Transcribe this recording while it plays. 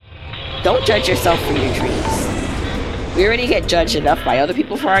don't judge yourself for your dreams. We already get judged enough by other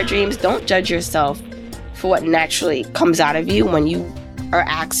people for our dreams. Don't judge yourself for what naturally comes out of you when you are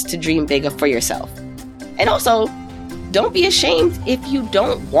asked to dream bigger for yourself. And also, don't be ashamed if you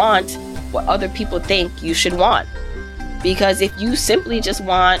don't want what other people think you should want. Because if you simply just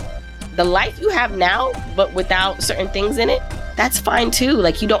want the life you have now, but without certain things in it, that's fine too.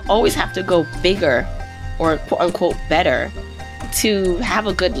 Like, you don't always have to go bigger or quote unquote better to have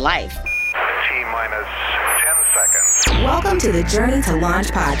a good life. T-minus 10 seconds. Welcome to the Journey to Launch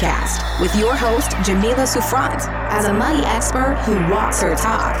podcast with your host, Jamila Souffrant. As a money expert who walks her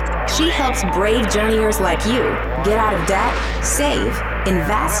talk, she helps brave journeyers like you get out of debt, save,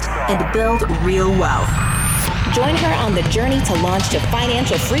 invest, and build real wealth. Join her on the journey to launch to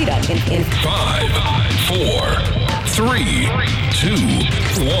financial freedom in 5, 4, 3, 2,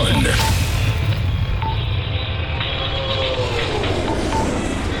 1.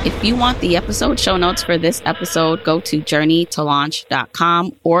 If you want the episode show notes for this episode, go to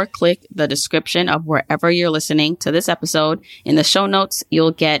journeytolaunch.com or click the description of wherever you're listening to this episode. In the show notes, you'll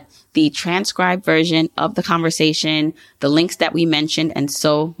get the transcribed version of the conversation, the links that we mentioned, and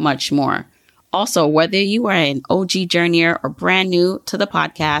so much more. Also, whether you are an OG journeyer or brand new to the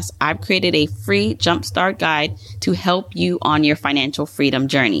podcast, I've created a free jumpstart guide to help you on your financial freedom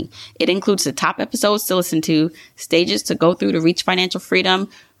journey. It includes the top episodes to listen to, stages to go through to reach financial freedom,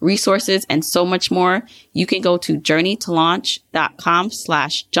 resources, and so much more. You can go to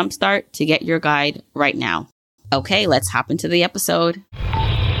journeytolaunch.com/jumpstart to get your guide right now. Okay, let's hop into the episode.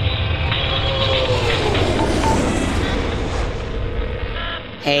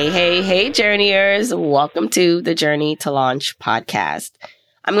 Hey, journeyers. Welcome to the Journey to Launch podcast.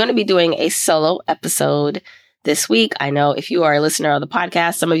 I'm going to be doing a solo episode this week. I know if you are a listener of the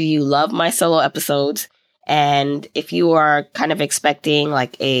podcast, some of you love my solo episodes. And if you are kind of expecting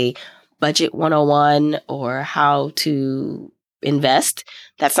like a budget 101 or how to invest,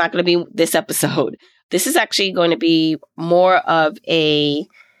 that's not going to be this episode. This is actually going to be more of a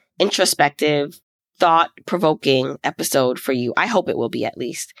introspective, thought-provoking episode for you. I hope it will be, at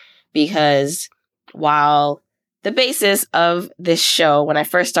least, because while the basis of this show, when I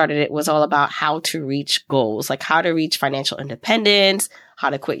first started it, was all about how to reach goals, like how to reach financial independence,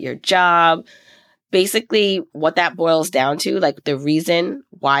 how to quit your job. Basically, what that boils down to, like the reason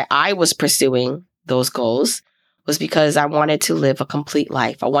why I was pursuing those goals was because I wanted to live a complete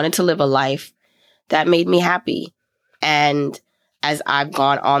life. I wanted to live a life that made me happy. And as I've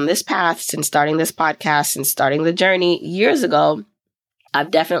gone on this path since starting this podcast and starting the journey years ago, I've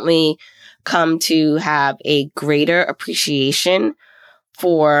definitely come to have a greater appreciation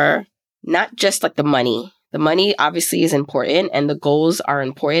for not just like the money. The money obviously is important and the goals are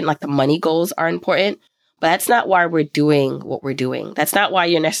important, like the money goals are important, but that's not why we're doing what we're doing. That's not why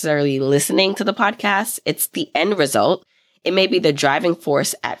you're necessarily listening to the podcast. It's the end result. It may be the driving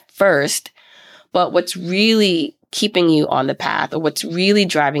force at first, but what's really keeping you on the path, or what's really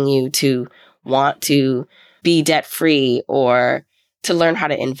driving you to want to be debt free or to learn how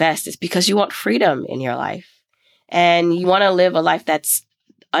to invest, is because you want freedom in your life and you want to live a life that's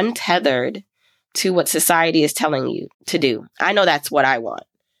untethered to what society is telling you to do. I know that's what I want,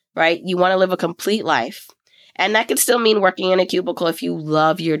 right? You want to live a complete life, and that could still mean working in a cubicle if you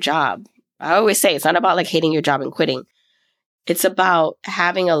love your job. I always say it's not about like hating your job and quitting. It's about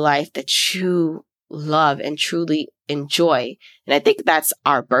having a life that you love and truly enjoy. And I think that's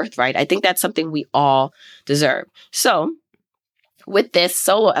our birthright. I think that's something we all deserve. So with this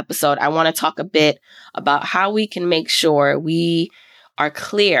solo episode, I want to talk a bit about how we can make sure we are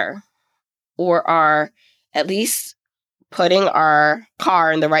clear, or are at least putting our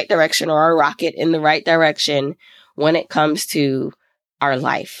car in the right direction, or our rocket in the right direction when it comes to our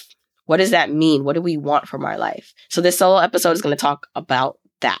life. What does that mean? What do we want from our life? So this solo episode is going to talk about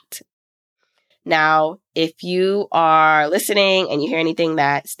that. Now, if you are listening and you hear anything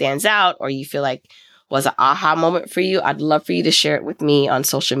that stands out, or you feel like was an aha moment for you, I'd love for you to share it with me on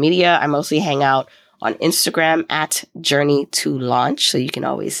social media. I mostly hang out on Instagram at Journey to Launch, so you can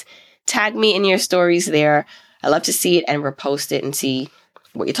always tag me in your stories there. I love to see it and repost it and see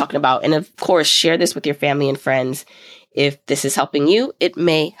what you're talking about. And of course, share this with your family and friends. If this is helping you, it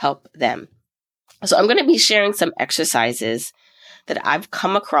may help them. So I'm going to be sharing some exercises that I've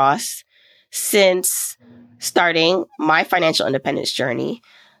come across since starting my financial independence journey,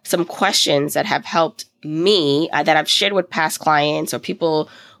 some questions that have helped me that I've shared with past clients or people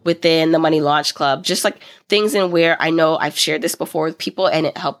within the Money Launch Club, just like things in where I know I've shared this before with people and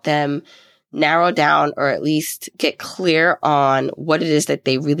it helped them narrow down or at least get clear on what it is that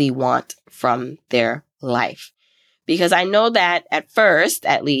they really want from their life. Because I know that at first,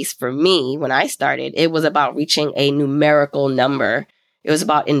 at least for me, when I started, it was about reaching a numerical number. It was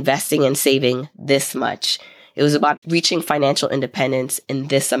about investing and saving this much. It was about reaching financial independence in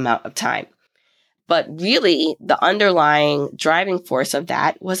this amount of time. But really, the underlying driving force of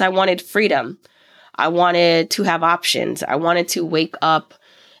that was I wanted freedom. I wanted to have options. I wanted to wake up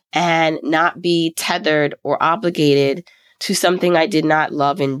and not be tethered or obligated to something I did not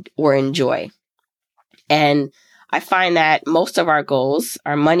love or enjoy. And I find that most of our goals,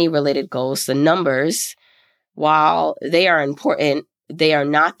 our money-related goals, the numbers, while they are important, they are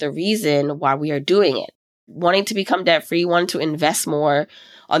not the reason why we are doing it. Wanting to become debt-free, wanting to invest more.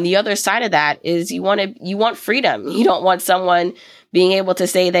 On the other side of that is you want freedom. You don't want someone being able to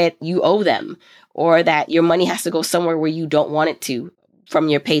say that you owe them or that your money has to go somewhere where you don't want it to from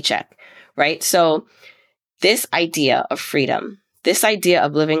your paycheck, right? So this idea of freedom, this idea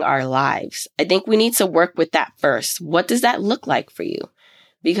of living our lives, I think we need to work with that first. What does that look like for you?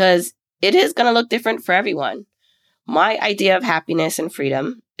 Because it is going to look different for everyone. My idea of happiness and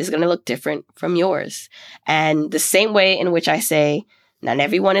freedom is going to look different from yours. And the same way in which I say, not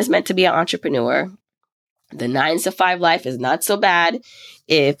everyone is meant to be an entrepreneur. The 9-to-5 life is not so bad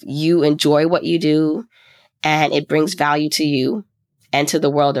if you enjoy what you do and it brings value to you and to the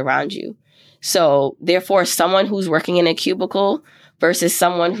world around you. So therefore, someone who's working in a cubicle versus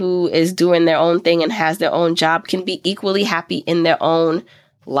someone who is doing their own thing and has their own job can be equally happy in their own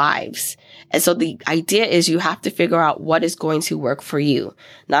lives. And so the idea is you have to figure out what is going to work for you,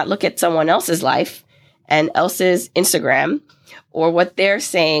 not look at someone else's life and else's Instagram or what they're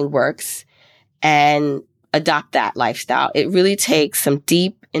saying works and adopt that lifestyle. It really takes some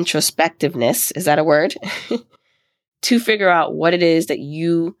deep introspectiveness, is that a word? To figure out what it is that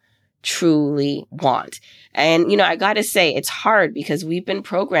you truly want. And, I got to say, it's hard because we've been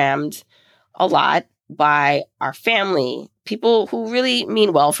programmed a lot by our family, people who really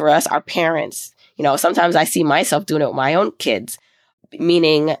mean well for us, our parents. Sometimes I see myself doing it with my own kids,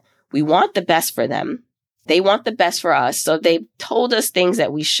 meaning we want the best for them. They want the best for us. So they've told us things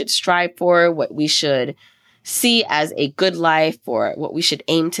that we should strive for, what we should see as a good life or what we should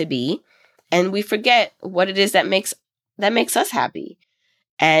aim to be. And we forget what it is that makes us happy.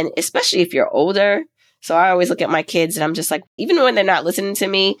 And especially if you're older. So I always look at my kids and I'm just like, even when they're not listening to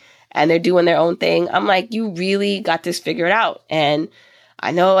me and they're doing their own thing, I'm like, you really got this figured out. And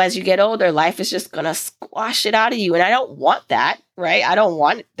I know as you get older, life is just going to squash it out of you. And I don't want that, right? I don't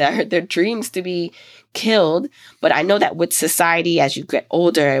want their dreams to be killed. But I know that with society, as you get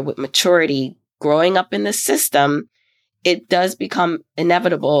older, with maturity, growing up in the system, it does become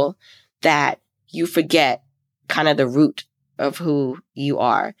inevitable that you forget kind of the root of who you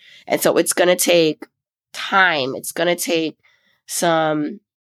are. And so it's going to take time. It's going to take some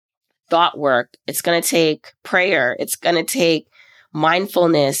thought work. It's going to take prayer. It's going to take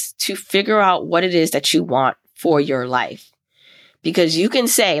mindfulness to figure out what it is that you want for your life. Because you can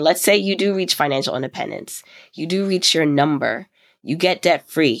say, let's say you do reach financial independence. You do reach your number. You get debt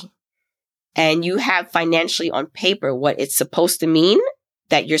free. And you have financially on paper what it's supposed to mean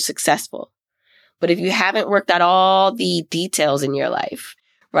that you're successful. But if you haven't worked out all the details in your life,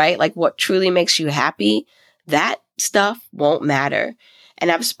 right? Like what truly makes you happy, that stuff won't matter.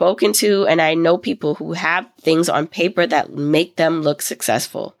 And I've spoken to, and I know people who have things on paper that make them look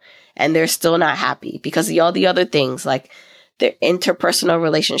successful and they're still not happy because of all the other things like their interpersonal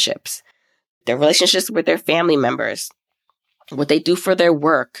relationships, their relationships with their family members, what they do for their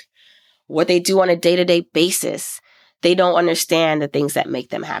work, what they do on a day-to-day basis. They don't understand the things that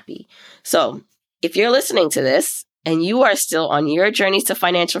make them happy. So if you're listening to this and you are still on your journeys to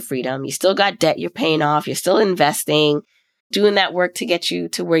financial freedom, you still got debt you're paying off, you're still investing, doing that work to get you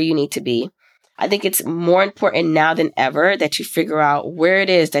to where you need to be, I think it's more important now than ever that you figure out where it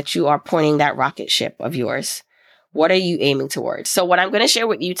is that you are pointing that rocket ship of yours. What are you aiming towards? So what I'm going to share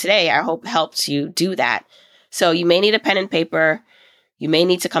with you today, I hope helps you do that. So you may need a pen and paper. You may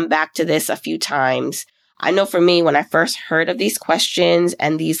need to come back to this a few times. I know for me, when I first heard of these questions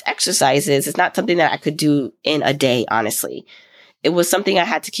and these exercises, it's not something that I could do in a day, honestly. It was something I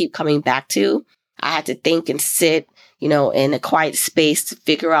had to keep coming back to. I had to think and sit, in a quiet space to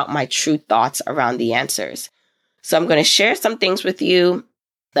figure out my true thoughts around the answers. So I'm going to share some things with you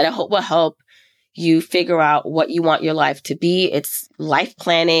that I hope will help you figure out what you want your life to be. It's life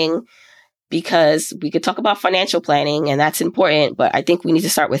planning. Because we could talk about financial planning and that's important, but I think we need to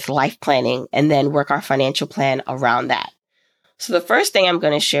start with life planning and then work our financial plan around that. So the first thing I'm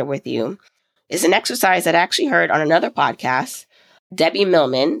going to share with you is an exercise that I actually heard on another podcast. Debbie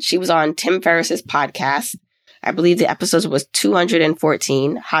Millman, she was on Tim Ferriss's podcast. I believe the episode was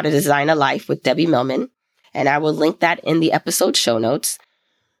 214, How to Design a Life with Debbie Millman. And I will link that in the episode show notes.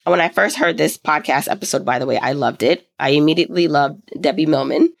 When I first heard this podcast episode, by the way, I loved it. I immediately loved Debbie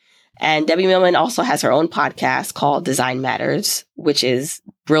Millman. And Debbie Millman also has her own podcast called Design Matters, which is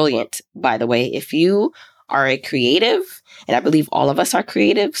brilliant, by the way. If you are a creative, and I believe all of us are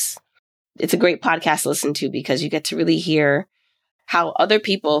creatives, it's a great podcast to listen to because you get to really hear how other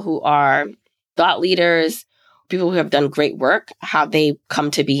people who are thought leaders, people who have done great work, how they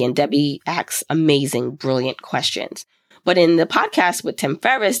come to be. And Debbie asks amazing, brilliant questions. But in the podcast with Tim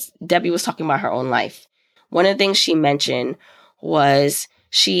Ferriss, Debbie was talking about her own life. One of the things she mentioned was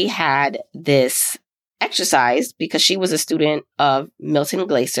she had this exercise because she was a student of Milton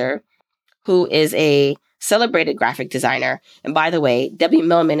Glaser, who is a celebrated graphic designer. And by the way, Debbie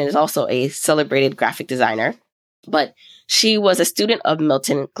Millman is also a celebrated graphic designer, but she was a student of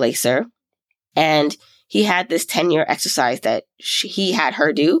Milton Glaser, and he had this 10-year exercise that he had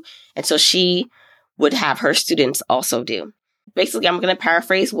her do. And so she would have her students also do. Basically, I'm going to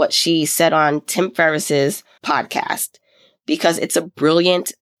paraphrase what she said on Tim Ferriss's podcast, because it's a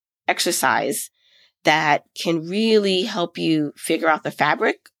brilliant exercise that can really help you figure out the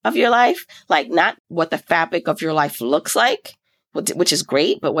fabric of your life. Like, not what the fabric of your life looks like, which is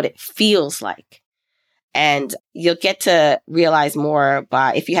great, but what it feels like. And you'll get to realize more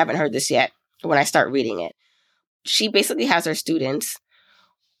by, if you haven't heard this yet, when I start reading it. She basically has her students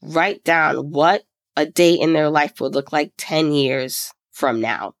write down what a day in their life would look like 10 years from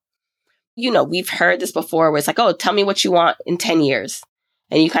now. You know, we've heard this before where it's like, oh, tell me what you want in 10 years.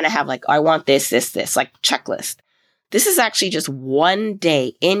 And you kind of have like, oh, I want this, like checklist. This is actually just one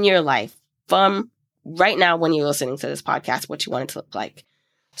day in your life from right now when you're listening to this podcast, what you want it to look like.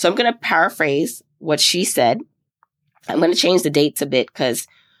 So I'm going to paraphrase what she said. I'm going to change the dates a bit because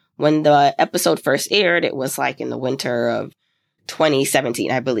when the episode first aired, it was like in the winter of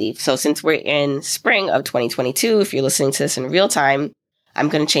 2017, I believe. So since we're in spring of 2022, if you're listening to this in real time, I'm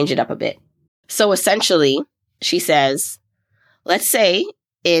going to change it up a bit. So essentially, she says, let's say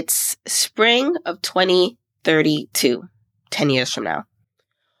it's spring of 2032, 10 years from now.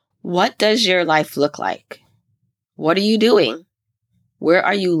 What does your life look like? What are you doing? Where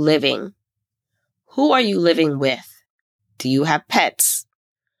are you living? Who are you living with? Do you have pets?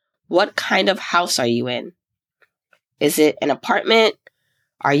 What kind of house are you in? Is it an apartment?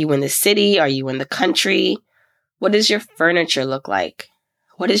 Are you in the city? Are you in the country? What does your furniture look like?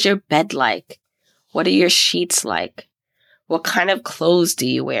 What is your bed like? What are your sheets like? What kind of clothes do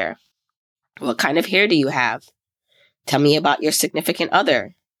you wear? What kind of hair do you have? Tell me about your significant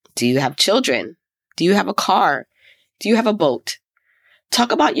other. Do you have children? Do you have a car? Do you have a boat?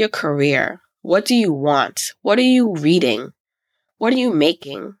 Talk about your career. What do you want? What are you reading? What are you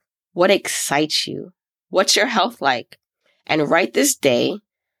making? What excites you? What's your health like? And write this day,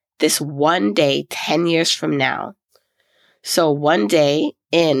 this one day, 10 years from now. So one day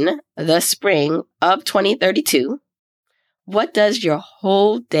in the spring of 2032, what does your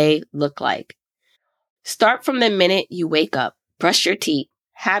whole day look like? Start from the minute you wake up, brush your teeth,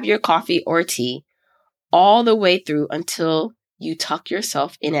 have your coffee or tea, all the way through until you tuck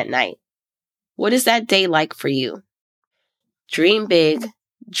yourself in at night. What is that day like for you? Dream big,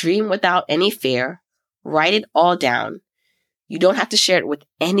 dream without any fear, write it all down. You don't have to share it with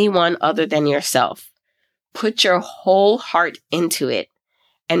anyone other than yourself. Put your whole heart into it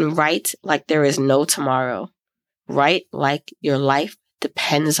and write like there is no tomorrow. Write like your life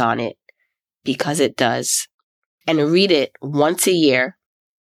depends on it, because it does. And read it once a year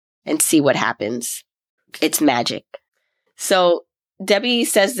and see what happens. It's magic. So Debbie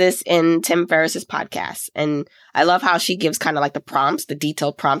says this in Tim Ferriss's podcast. And I love how she gives kind of like the prompts, the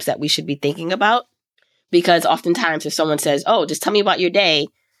detailed prompts that we should be thinking about. Because oftentimes if someone says, oh, just tell me about your day,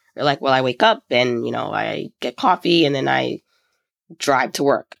 you're like, well, I wake up and, I get coffee and then I drive to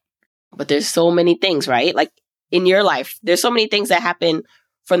work. But there's so many things, right? Like in your life, there's so many things that happen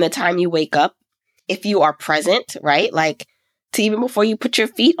from the time you wake up. If you are present, right? Like to even before you put your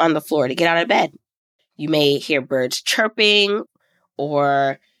feet on the floor to get out of bed. You may hear birds chirping,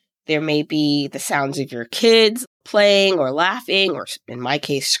 or there may be the sounds of your kids playing or laughing, or in my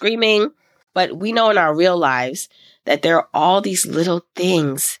case, screaming. But we know in our real lives that there are all these little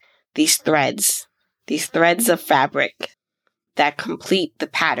things, these threads of fabric that complete the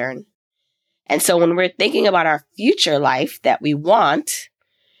pattern. And so when we're thinking about our future life that we want,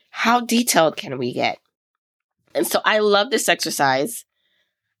 how detailed can we get? And so I love this exercise.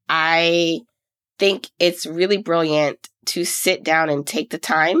 I think it's really brilliant to sit down and take the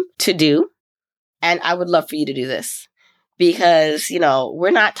time to do. And I would love for you to do this because,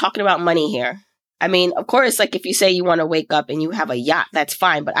 we're not talking about money here. I mean, of course, like if you say you want to wake up and you have a yacht, that's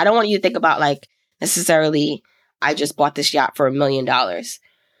fine. But I don't want you to think about like necessarily, I just bought this yacht for $1 million.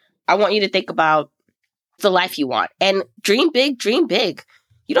 I want you to think about the life you want and dream big, dream big.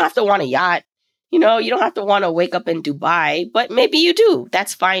 You don't have to want a yacht. You don't have to want to wake up in Dubai, but maybe you do.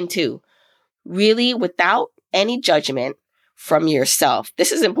 That's fine too. Really, without any judgment from yourself.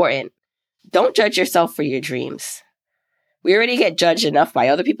 This is important. Don't judge yourself for your dreams. We already get judged enough by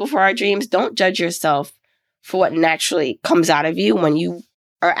other people for our dreams. Don't judge yourself for what naturally comes out of you when you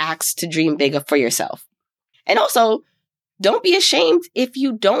are asked to dream bigger for yourself. And also, don't be ashamed if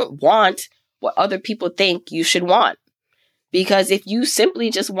you don't want what other people think you should want. Because if you simply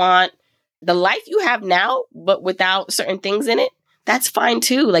just want the life you have now, but without certain things in it, that's fine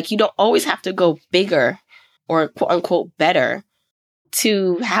too. Like, you don't always have to go bigger or quote unquote better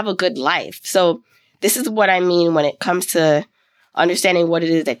to have a good life. So this is what I mean when it comes to understanding what it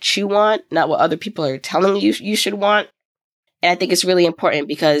is that you want, not what other people are telling you you should want. And I think it's really important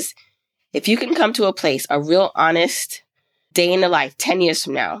because if you can come to a place, a real honest day in the life 10 years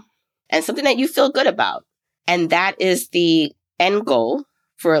from now, and something that you feel good about, and that is the end goal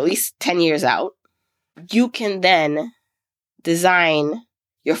for at least 10 years out, you can then design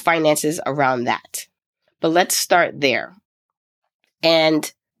your finances around that. But let's start there.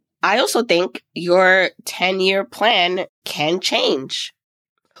 And I also think your 10-year plan can change.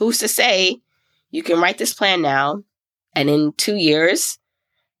 Who's to say you can write this plan now and in 2 years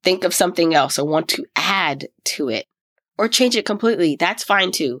think of something else or want to add to it or change it completely? That's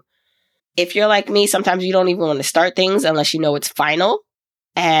fine too. If you're like me, sometimes you don't even want to start things unless you know it's final.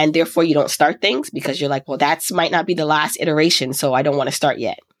 And therefore you don't start things because you're like, well, that might not be the last iteration, so I don't want to start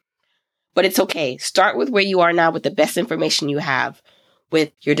yet. But it's okay. Start with where you are now with the best information you have,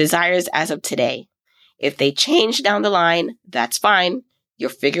 with your desires as of today. If they change down the line, that's fine.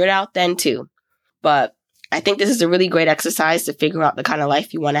 You'll figure it out then too. But I think this is a really great exercise to figure out the kind of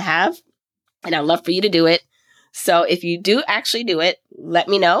life you want to have. And I'd love for you to do it. So if you do actually do it, let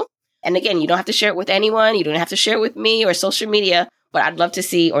me know. And again, you don't have to share it with anyone. You don't have to share it with me or social media. But I'd love to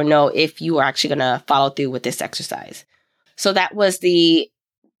see or know if you are actually going to follow through with this exercise. So that was the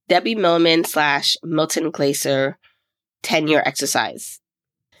Debbie Millman / Milton Glaser 10-year exercise.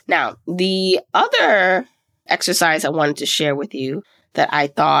 Now, the other exercise I wanted to share with you that I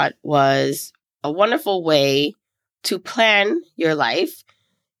thought was a wonderful way to plan your life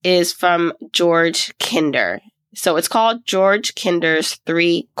is from George Kinder. So it's called George Kinder's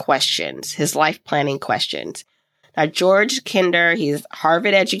 3 questions, his life planning questions. Now, George Kinder, he's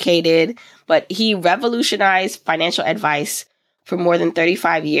Harvard educated, but he revolutionized financial advice for more than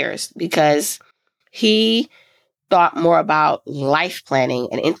 35 years because he thought more about life planning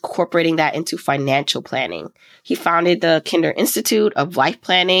and incorporating that into financial planning. He founded the Kinder Institute of Life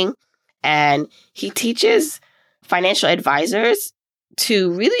Planning, and he teaches financial advisors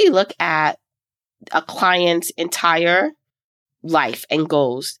to really look at a client's entire life and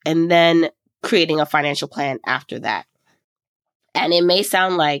goals, and then creating a financial plan after that. And it may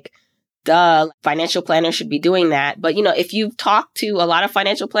sound like, duh, financial planner should be doing that. But, if you've talked to a lot of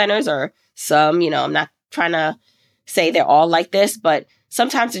financial planners or some, I'm not trying to say they're all like this, but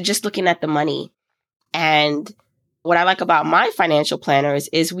sometimes they're just looking at the money. And what I like about my financial planners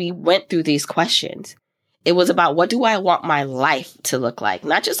is we went through these questions. It was about, what do I want my life to look like?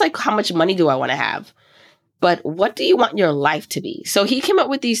 Not just like, how much money do I want to have? But what do you want your life to be? So he came up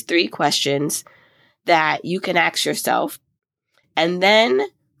with these 3 questions that you can ask yourself. And then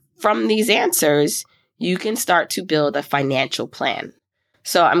from these answers, you can start to build a financial plan.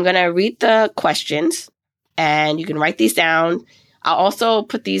 So I'm going to read the questions and you can write these down. I'll also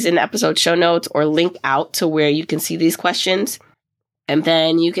put these in the episode show notes or link out to where you can see these questions and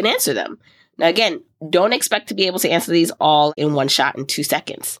then you can answer them. Now, again, don't expect to be able to answer these all in one shot in 2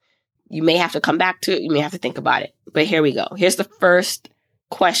 seconds. You may have to come back to it. You may have to think about it. But here we go. Here's the first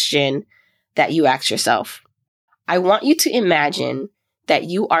question that you ask yourself. I want you to imagine that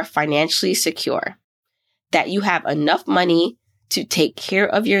you are financially secure, that you have enough money to take care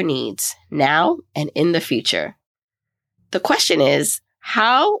of your needs now and in the future. The question is,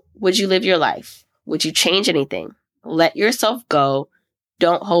 how would you live your life? Would you change anything? Let yourself go.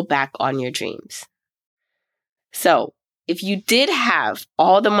 Don't hold back on your dreams. So, if you did have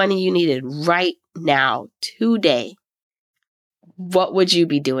all the money you needed right now, today, what would you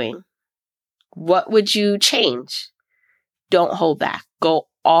be doing? What would you change? Don't hold back. Go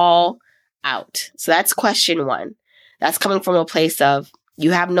all out. So that's question 1. That's coming from a place of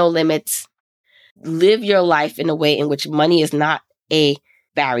you have no limits. Live your life in a way in which money is not a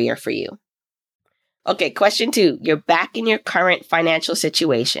barrier for you. Okay, question 2. You're back in your current financial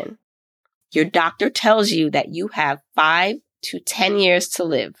situation. Your doctor tells you that you have 5 to 10 years to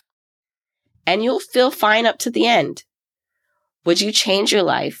live. and you'll feel fine up to the end. Would you change your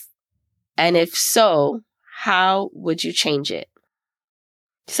life? And if so, how would you change it?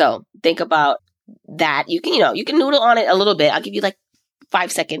 So think about that. You can noodle on it a little bit. I'll give you like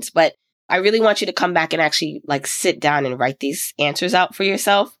 5 seconds, but I really want you to come back and actually like sit down and write these answers out for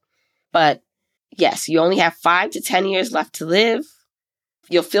yourself. But yes, you only have 5 to 10 years left to live.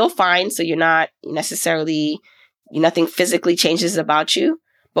 You'll feel fine. So you're not necessarily, nothing physically changes about you.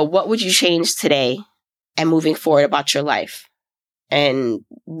 But what would you change today and moving forward about your life? And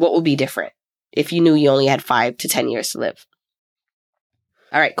what would be different if you knew you only had 5 to 10 years to live?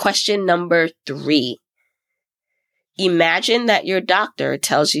 All right, question number 3. Imagine that your doctor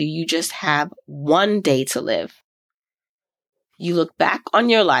tells you you just have 1 day to live. You look back on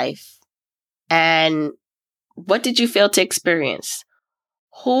your life and what did you fail to experience?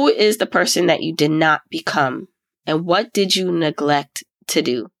 Who is the person that you did not become? And what did you neglect to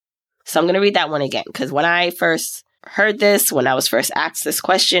do? So I'm going to read that one again, because when I first heard this, when I was first asked this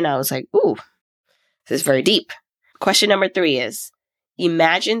question, I was like, ooh, this is very deep. Question number 3 is,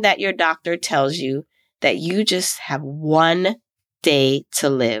 imagine that your doctor tells you that you just have 1 day to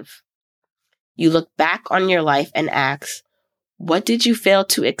live. You look back on your life and ask, what did you fail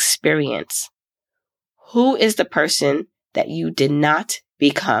to experience? Who is the person that you did not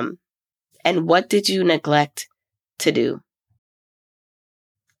become? And what did you neglect to do?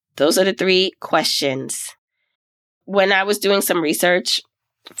 Those are the 3 questions. When I was doing some research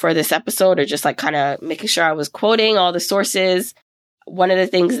for this episode, or just like kind of making sure I was quoting all the sources, one of the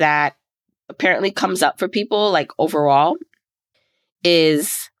things that apparently comes up for people, like overall,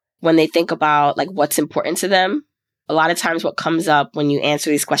 is when they think about like what's important to them. A lot of times what comes up when you answer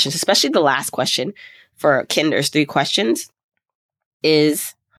these questions, especially the last question for Kinder's 3 questions,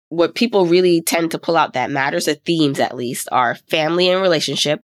 is what people really tend to pull out that matters, the themes at least, are family and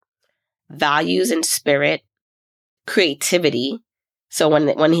relationship, values and spirit, creativity. So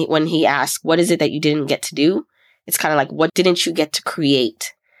when he asks, what is it that you didn't get to do? It's kind of like, what didn't you get to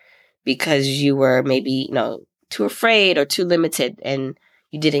create because you were maybe, too afraid or too limited and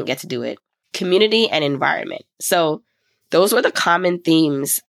you didn't get to do it? Community and environment. So those were the common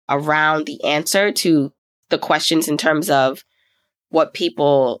themes around the answer to the questions in terms of what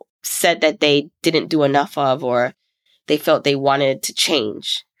people said that they didn't do enough of or they felt they wanted to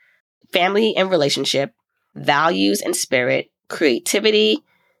change. Family and relationship, values and spirit, creativity,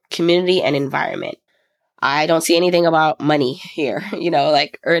 community and environment. I don't see anything about money here,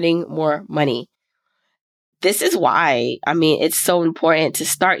 like earning more money. This is why, it's so important to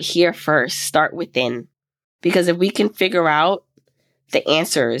start here first, start within. Because if we can figure out the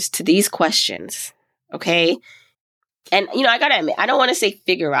answers to these questions, okay? And, I gotta admit, I don't want to say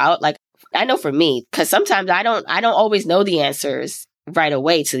figure out, like, I know for me, because sometimes I don't always know the answers right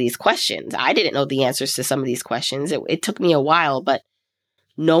away to these questions. I didn't know the answers to some of these questions. It took me a while, but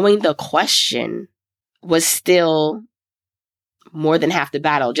knowing the question was still more than half the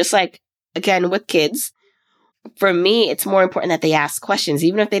battle. Just like, again, with kids, for me, it's more important that they ask questions,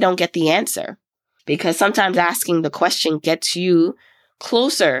 even if they don't get the answer. Because sometimes asking the question gets you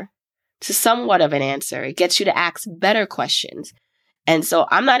closer to somewhat of an answer. It gets you to ask better questions. And so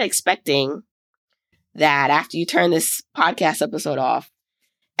I'm not expecting that after you turn this podcast episode off,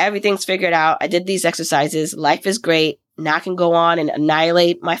 everything's figured out. I did these exercises. Life is great. Now I can go on and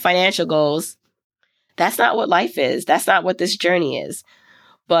annihilate my financial goals. That's not what life is. That's not what this journey is.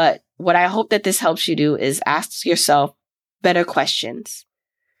 But what I hope that this helps you do is ask yourself better questions.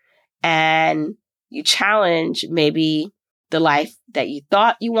 And you challenge maybe the life that you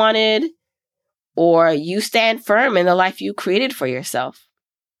thought you wanted, or you stand firm in the life you created for yourself.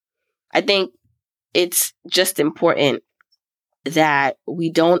 I think it's just important that we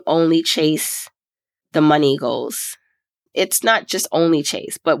don't only chase the money goals. It's not just only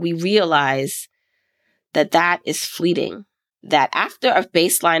chase, but we realize that that is fleeting. That after a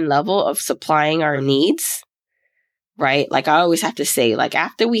baseline level of supplying our needs, right? Like I always have to say, like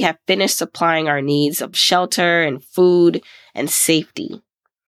after we have finished supplying our needs of shelter and food and safety,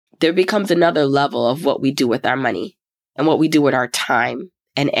 there becomes another level of what we do with our money and what we do with our time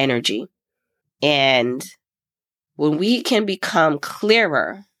and energy. And when we can become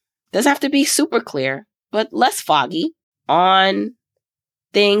clearer, doesn't have to be super clear, but less foggy on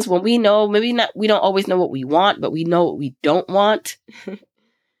things when we know, maybe not, we don't always know what we want, but we know what we don't want.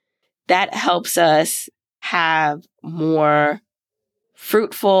 That helps us have more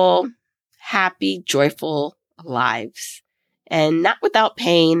fruitful, happy, joyful lives. And not without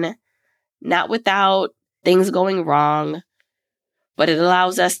pain, not without things going wrong, but it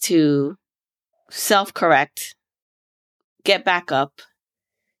allows us to self-correct, get back up,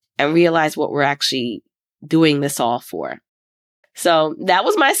 and realize what we're actually doing this all for. So that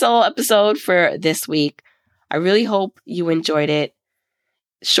was my solo episode for this week. I really hope you enjoyed it.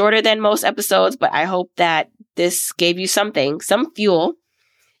 Shorter than most episodes, but I hope that this gave you something, some fuel.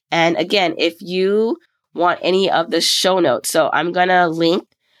 And again, if you want any of the show notes, so I'm going to link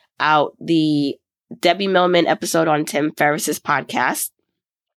out the Debbie Millman episode on Tim Ferriss's podcast.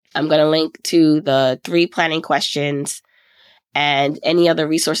 I'm going to link to the 3 planning questions and any other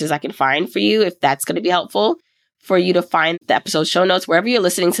resources I can find for you, if that's going to be helpful for you to find the episode show notes. Wherever you're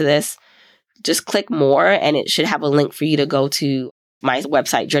listening to this, just click more and it should have a link for you to go to my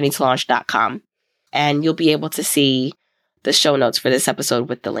website, journeytolaunch.com, and you'll be able to see the show notes for this episode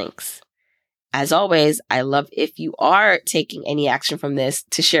with the links. As always, I love if you are taking any action from this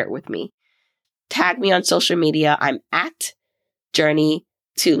to share it with me. Tag me on social media. I'm at Journey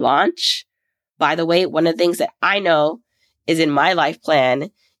to Launch. By the way, one of the things that I know is in my life plan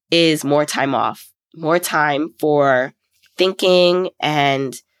is more time off, more time for thinking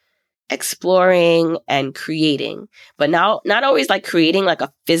and exploring and creating, but now not always like creating like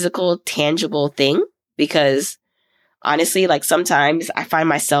a physical, tangible thing, because honestly, like sometimes I find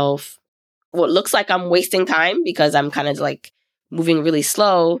myself, well, it looks like I'm wasting time because I'm kind of like moving really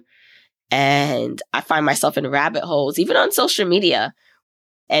slow, and I find myself in rabbit holes, even on social media,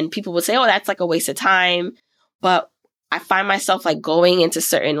 and people will say, oh, that's like a waste of time. But I find myself like going into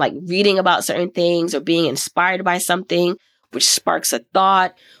certain, like reading about certain things or being inspired by something, which sparks a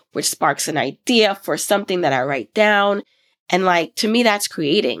thought, which sparks an idea for something that I write down. And like, to me, that's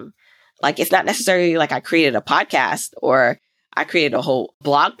creating. Like, it's not necessarily like I created a podcast or I created a whole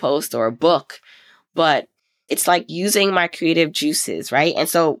blog post or a book, but it's like using my creative juices, right? And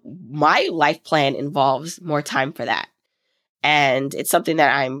so my life plan involves more time for that. And it's something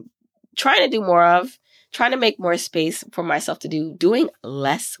that I'm trying to do more of, trying to make more space for myself to do, doing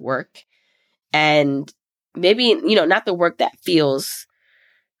less work. And maybe, not the work that feels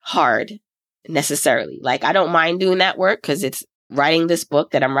hard necessarily. Like, I don't mind doing that work because it's writing this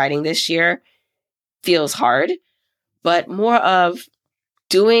book that I'm writing this year feels hard, but more of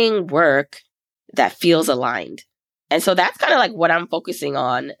doing work that feels aligned. And so that's kind of like what I'm focusing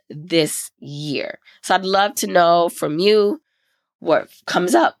on this year. So I'd love to know from you what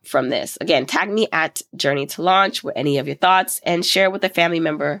comes up from this. Again, tag me at Journey to Launch with any of your thoughts and share with a family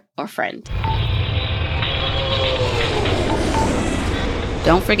member or friend.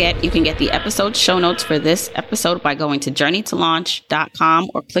 Don't forget, you can get the episode show notes for this episode by going to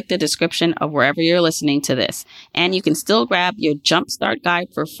journeytolaunch.com or click the description of wherever you're listening to this. And you can still grab your Jumpstart Guide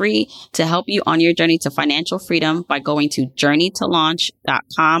for free to help you on your journey to financial freedom by going to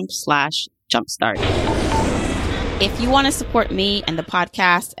journeytolaunch.com/jumpstart. If you want to support me and the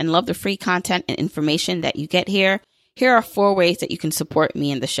podcast and love the free content and information that you get here are 4 ways that you can support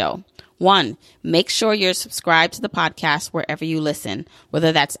me and the show. 1, make sure you're subscribed to the podcast wherever you listen,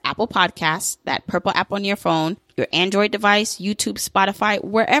 whether that's Apple Podcasts, that purple app on your phone, your Android device, YouTube, Spotify,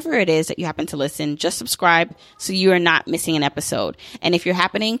 wherever it is that you happen to listen, just subscribe so you are not missing an episode. And if you're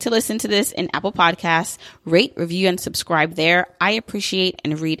happening to listen to this in Apple Podcasts, rate, review, and subscribe there. I appreciate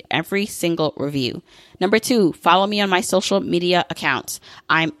and read every single review. Number 2, follow me on my social media accounts.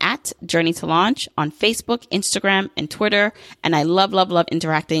 I'm at Journey to Launch on Facebook, Instagram, and Twitter, and I love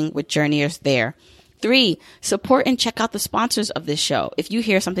interacting with journeyers there. 3, support and check out the sponsors of this show if you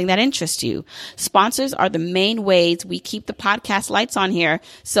hear something that interests you. Sponsors are the main ways we keep the podcast lights on here,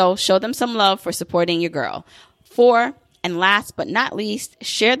 so show them some love for supporting your girl. 4, and last but not least,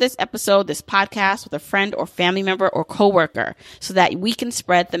 share this episode, this podcast with a friend or family member or coworker so that we can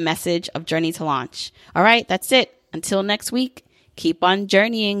spread the message of Journey to Launch. All right, that's it. Until next week, keep on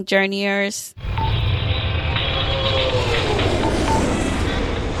journeying, journeyers.